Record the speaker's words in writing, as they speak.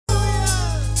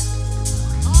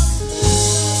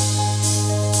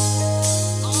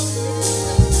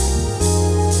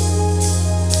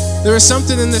There was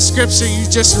something in the scripture you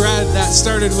just read that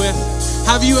started with,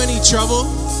 have you any trouble?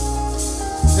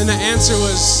 And the answer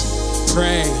was,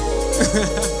 pray.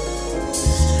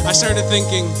 I started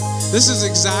thinking, this is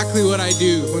exactly what I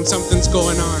do when something's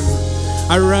going on.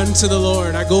 I run to the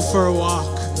Lord. I go for a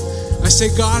walk. I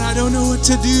say, God, I don't know what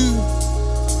to do.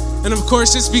 And of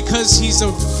course, it's because he's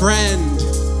a friend.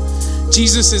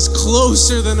 Jesus is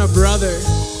closer than a brother.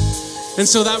 And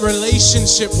so that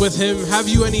relationship with him, have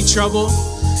you any trouble?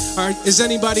 Is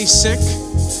anybody sick?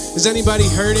 Is anybody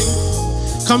hurting?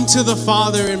 Come to the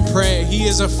Father and pray. He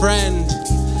is a friend.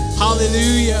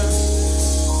 Hallelujah.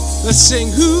 Let's sing,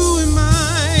 who am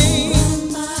I? Who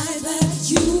am I that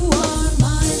you are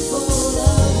mindful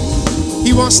of me?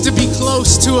 He wants to be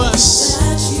close to us.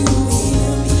 That you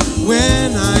hear me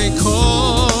when I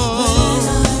call.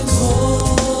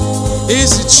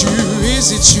 Is it true?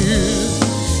 Is it true?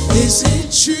 Is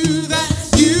it true that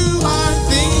you are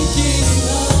thinking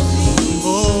of me?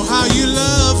 Oh, how you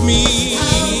love me.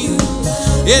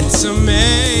 It's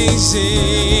amazing.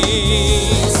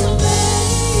 It's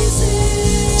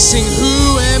amazing. Sing,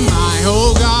 who am I,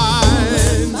 oh God?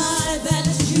 Who am I that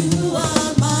you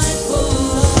are mindful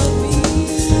of me?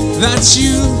 That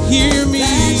you hear me,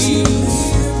 that you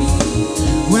hear me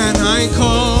when I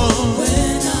call.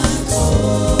 When I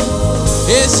call.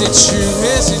 Is it true?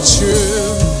 Is it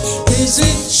true? Is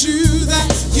it true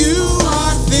that you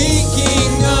are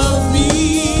thinking of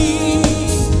me?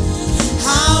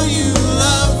 How you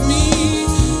love me,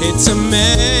 it's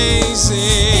amazing.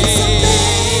 It's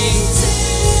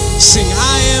amazing. Sing,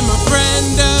 I am a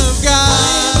friend of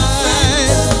God.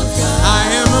 I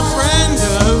am a friend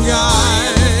of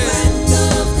God.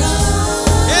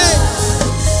 Hey.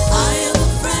 I am a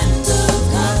friend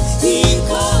of God. He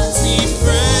calls me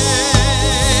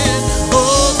friend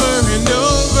over and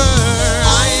over.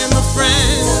 I am a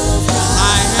friend. I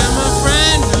am a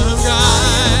friend of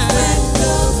God.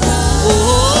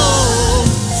 Oh,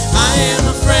 I am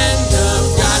a friend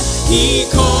of God. He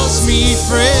calls me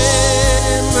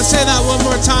friend. Let's say that one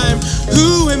more time.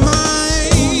 Who am I?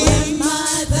 Who am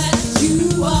I that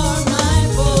you are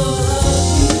mindful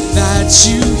of me? That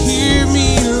you hear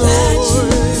me, That you Lord,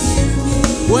 hear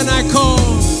me when I call.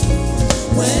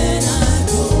 when I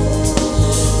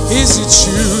call. Is it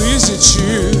true? Is it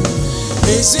true?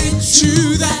 Is it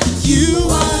true that you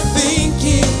are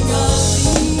thinking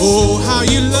of me? oh, how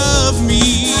you love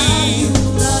me? How you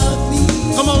love me.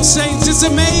 Come on, saints, it's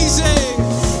amazing.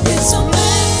 It's amazing.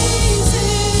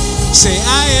 Say,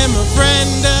 I am a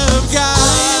friend of God.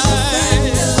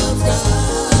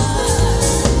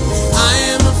 I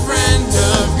am a friend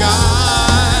of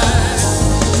God.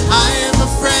 I am a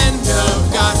friend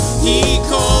of God. He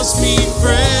calls me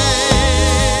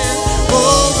friend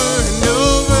over and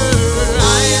over.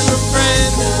 I am a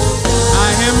friend.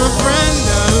 I am a friend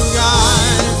of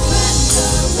God.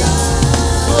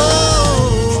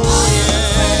 Oh,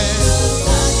 yeah.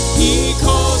 He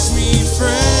calls me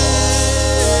friend.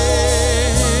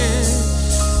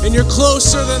 And you're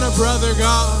closer than a brother,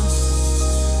 God.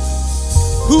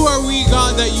 Who are we,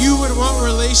 God, that you would want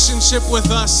relationship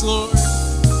with us, Lord?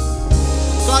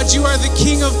 God, you are the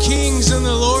King of Kings and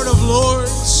the Lord of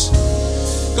Lords.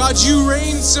 God, you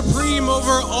reign supreme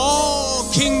over all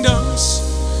kingdoms,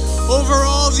 over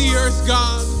all the earth,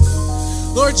 God.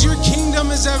 Lord, your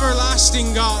kingdom is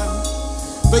everlasting, God,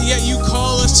 but yet you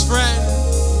call us friend.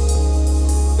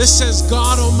 This says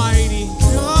God Almighty,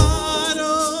 God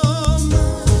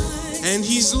Almighty, and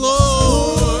He's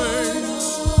Lord.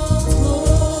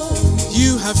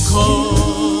 You have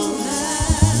called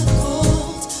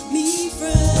me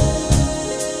friend.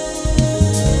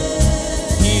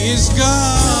 He is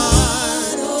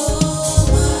God,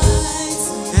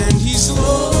 Almighty, and He's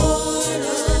Lord. Lord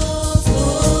of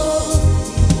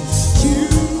Lords. You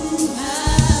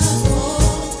have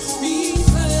called me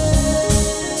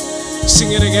friend.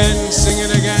 Sing it again, sing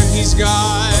it again. He's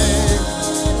God,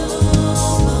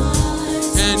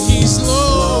 and He's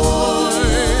Lord.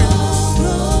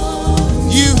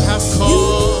 You have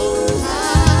called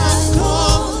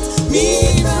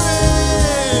me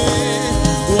friend.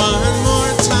 One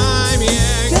more time,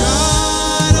 yeah.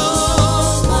 God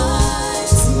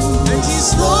Almighty, and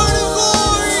He's Lord of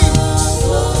glory,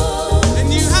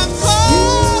 and you have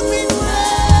called me friend.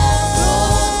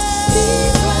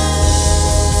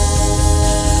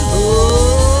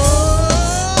 Oh,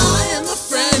 I am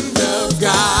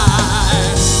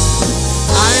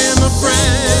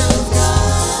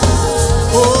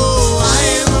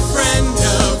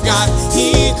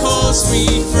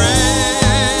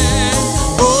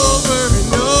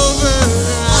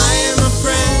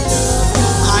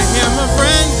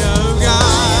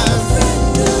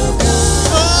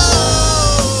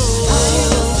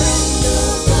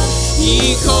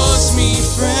calls me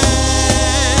friend.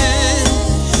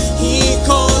 He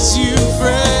calls you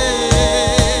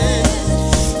friend.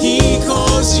 He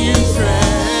calls you friend.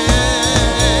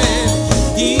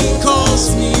 He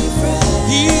calls me friend.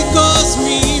 He calls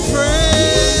me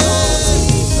friend.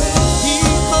 He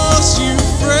calls you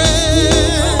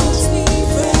friend.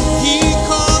 He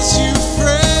calls you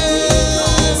friend.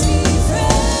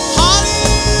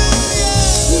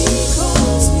 Hallelujah.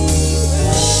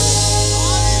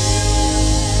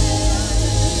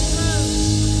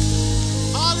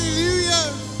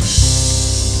 Hallelujah.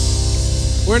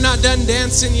 We're not done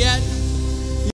dancing yet.